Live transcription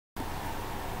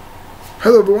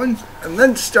Hello everyone, and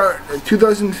let's start the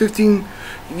 2015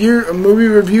 year of movie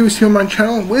reviews here on my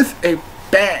channel with a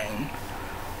bang.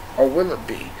 Or will it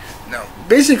be? Now,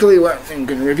 basically what I'm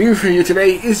going to review for you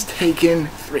today is Taken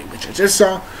 3, which I just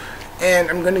saw, and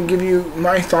I'm going to give you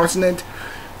my thoughts on it.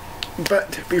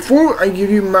 But before I give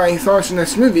you my thoughts on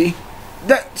this movie,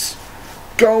 let's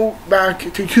go back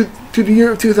to the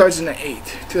year of 2008.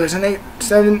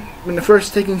 2007, when the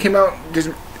first Taken came out.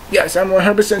 Yes, I'm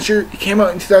 100% sure it came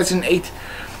out in 2008.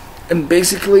 And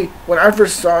basically, when I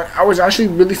first saw it, I was actually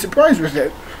really surprised with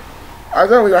it. I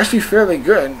thought it was actually fairly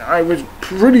good. I was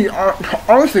pretty,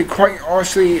 quite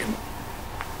honestly,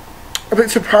 a bit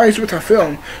surprised with the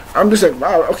film. I'm just like,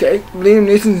 wow, okay, Liam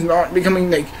Neeson's not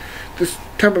becoming like this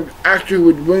type of actor who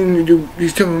would willing to do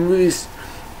these type of movies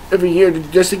every year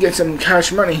just to get some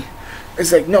cash money.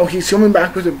 It's like, no, he's coming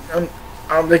back with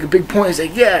like a big point. It's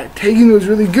like, yeah, Taken was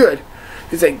really good.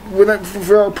 It's like, would I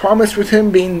fulfill a promise with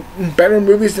him being in better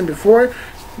movies than before?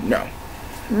 No.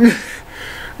 Liam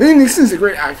Neeson's a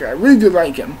great actor. I really do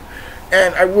like him.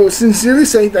 And I will sincerely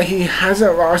say that he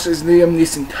hasn't lost his Liam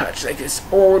Neeson touch. Like, his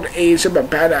old age of a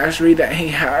badassery that he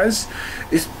has.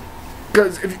 Is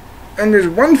because and there's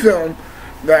one film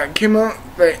that came out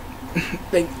for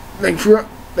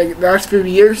the last few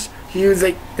years, he was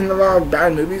like in a lot of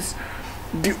bad movies.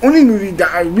 The only movie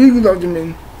that I really loved him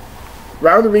in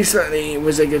rather recently,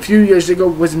 was like a few years ago,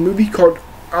 was a movie called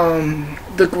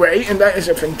The Grey, and that is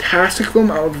a fantastic film.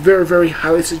 I would very, very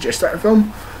highly suggest that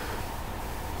film.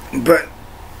 But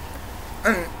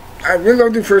I really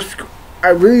loved the first. I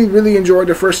really, really enjoyed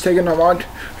the first Taken a lot.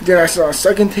 Then I saw a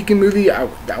second Taken movie.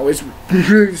 That was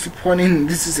really disappointing.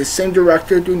 This is the same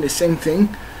director doing the same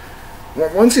thing. Well,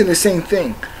 I won't say the same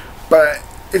thing, but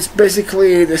it's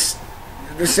basically the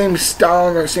same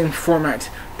style or the same format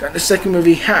that the second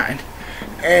movie had.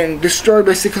 And the story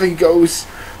basically goes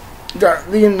that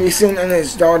Liam Neeson and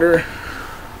his daughter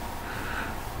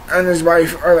and his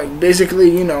wife are like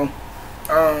basically, you know,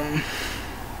 kind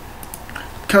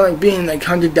of like being like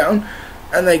hunted down,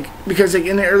 and like because like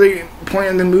in the early point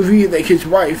in the movie, like his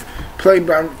wife, played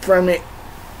by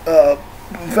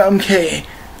Famke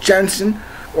Janssen,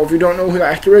 or if you don't know who the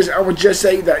actor is, I would just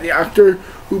say that the actor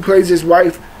who plays his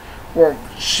wife,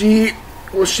 she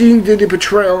did the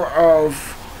portrayal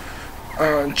of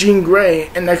Jean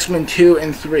Grey in X-Men 2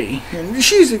 and 3, and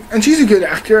she's a good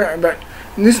actor, but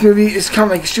in this movie it's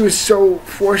kind of like she was so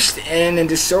forced in and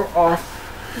just so off.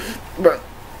 But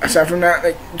aside from that,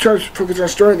 like, trying to focus on the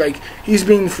story, like, he's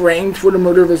being framed for the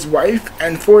murder of his wife,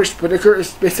 and Forrest Whitaker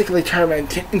is basically trying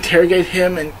to interrogate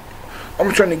him and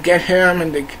almost trying to get him,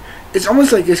 and like it's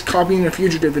almost like he's copying The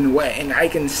Fugitive in a way. And I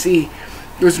can see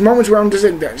there's moments where I'm just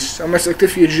like, that's almost like The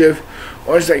Fugitive,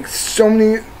 or it's like so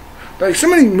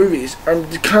many movies are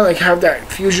kind of like have that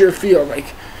fugitive feel,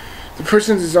 like the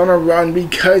person is on a run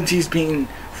because he's being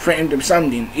framed of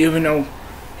something, even though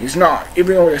he's not.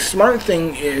 Even though the smart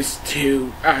thing is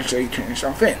to actually turn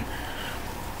yourself in.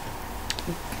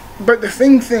 But the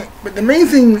main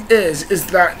thing is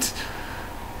that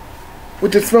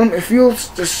with the film, it feels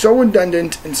just so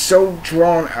redundant and so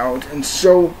drawn out and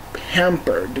so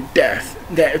pampered to death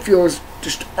that it feels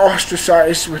just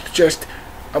ostracized with just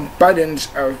abundance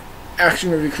of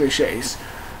action movie cliches.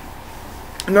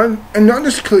 And not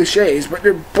just cliches, but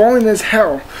they're boring as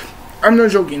hell. I'm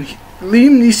not joking.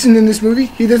 Liam Neeson in this movie,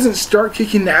 he doesn't start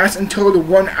kicking ass until the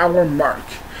 1 hour mark.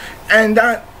 And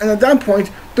at that point,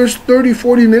 there's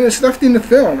 30-40 minutes left in the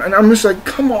film. And I'm just like,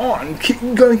 come on,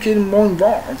 you gotta get more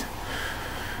involved.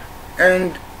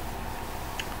 And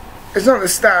it's not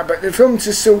just that, but the film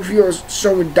just feels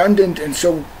so redundant and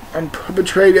so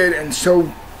unperpetrated and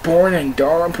so boring and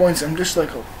dull at points. I'm just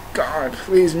like, oh God,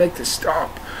 please make this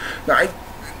stop. Now,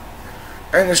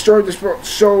 and the story just felt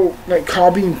so like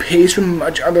copy and paste from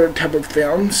much other type of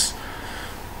films.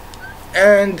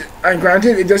 And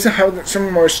granted, it doesn't have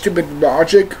some more stupid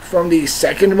logic from the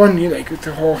second one, you know, like with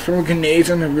the whole throwing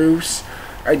grenades on the roofs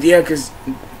idea, because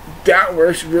that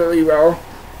works really well.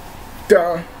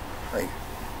 Duh, like,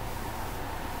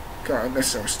 God, that's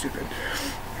so stupid.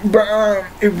 But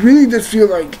it really does feel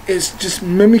like it's just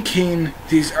mimicking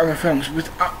these other films,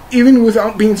 even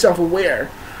without being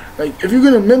self-aware. Like, if you're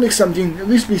going to mimic something, at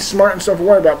least be smart and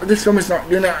self-aware about it, but this film is not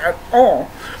doing that at all.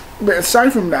 But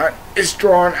aside from that, it's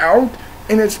drawn out,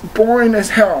 and it's boring as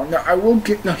hell.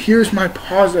 Now, here's my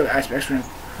positive aspects for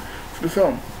the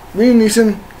film. Liam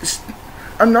Neeson,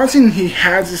 I'm not saying he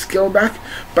has his skill back,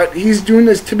 but he's doing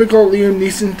this typical Liam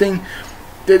Neeson thing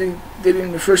that he did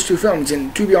in the first two films,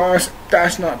 and to be honest,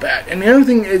 that's not bad. And the other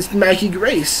thing is Maggie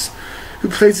Grace, who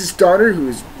plays his daughter, who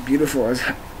is beautiful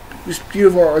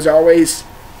as always,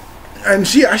 and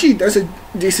she actually does a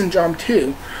decent job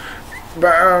too.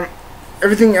 But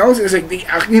everything else is like the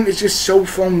acting is just so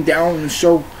phoned down and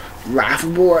so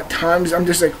laughable at times. I'm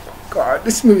just like, oh God,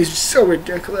 this movie is so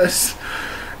ridiculous.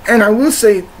 And I will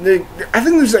say that I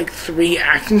think there's like 3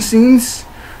 action scenes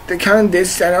that kind of did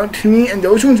stand out to me, and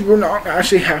those ones were not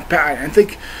actually half bad. I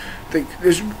think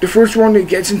there's the first one that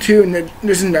gets into, and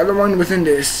there's another one within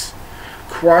this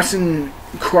cross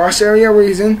area where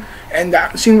he's in, and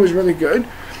that scene was really good.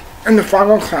 And the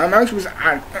final climax was,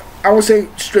 I will say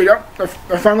straight up, the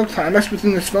final climax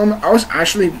within this film, I was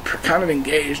actually kind of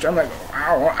engaged. I'm like,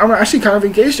 wow, I'm actually kind of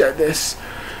engaged at this.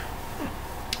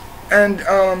 And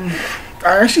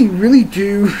I actually really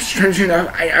do, strangely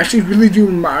enough, I actually really do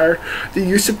admire the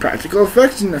use of practical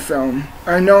effects in the film.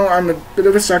 I know I'm a bit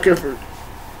of a sucker for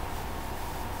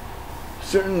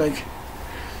certain, like,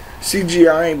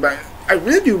 CGI, but I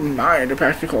really do admire the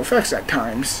practical effects at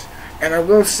times. And I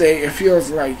will say, it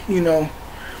feels like, you know,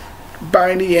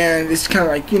 by the end, it's kind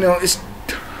of like, you know, it's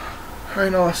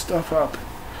tying all stuff up.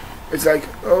 It's like,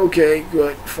 okay,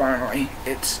 good, finally.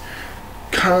 It's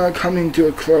kind of coming to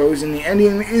a close, and the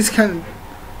ending is kind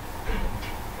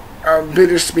of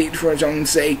bittersweet for its own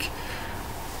sake.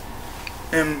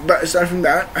 But aside from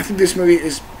that, I think this movie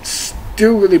is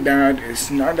still really bad. It's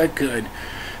not that good.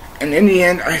 And in the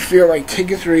end, I feel like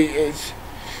Taken 3 is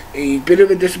a bit of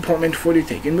a disappointment for the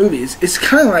Taken movies. It's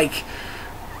kind of like,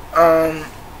 man,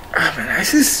 I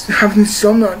just happen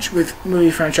so much with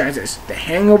movie franchises. The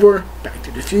Hangover, Back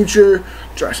to the Future,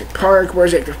 Jurassic Park,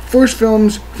 whereas like the first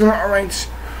films, if they're not alright,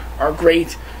 are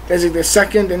great. There's like the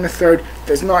second and the third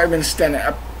does not even stand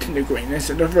up to the greatness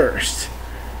of the first.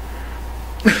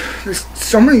 There's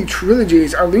so many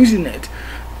trilogies are losing it.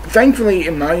 Thankfully,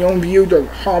 in my own view, The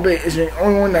Hobbit is the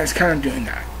only one that's kind of doing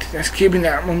that. That's keeping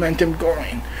that momentum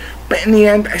going. But in the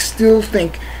end, I still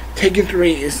think Taken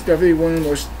 3 is definitely one of the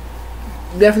most,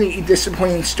 definitely a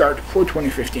disappointing start for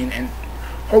 2015. And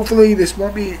hopefully this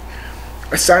won't be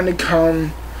a sign to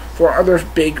come for other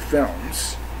big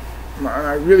films. And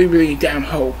I really, really damn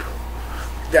hope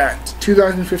that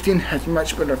 2015 has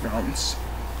much better films.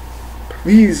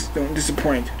 Please don't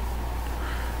disappoint.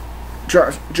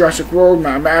 Jurassic World,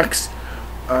 Mad Max,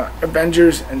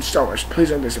 Avengers, and Star Wars. Please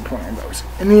don't disappoint on those.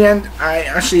 In the end,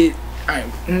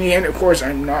 of course,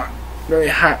 I'm not really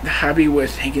happy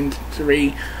with Taken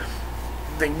 3.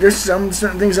 Like, there's some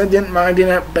certain things I didn't mind in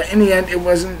it, but in the end, it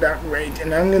wasn't that great.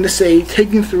 And I'm going to say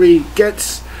Taken 3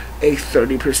 gets a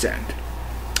 30%.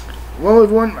 Well,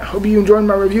 everyone, I hope you enjoyed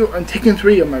my review on Taken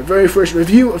 3, on my very first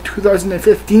review of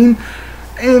 2015.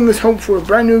 And let's hope for a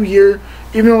brand new year.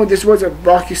 Even though this was a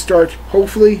rocky start,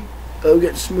 hopefully it'll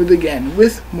get smooth again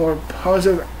with more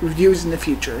positive reviews in the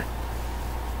future.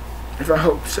 If I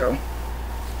hope so.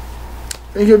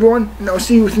 Thank you, everyone, and I'll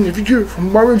see you in the future for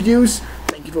more reviews.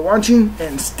 Thank you for watching,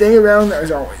 and stay around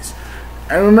as always.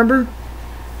 And remember,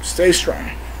 stay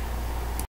strong.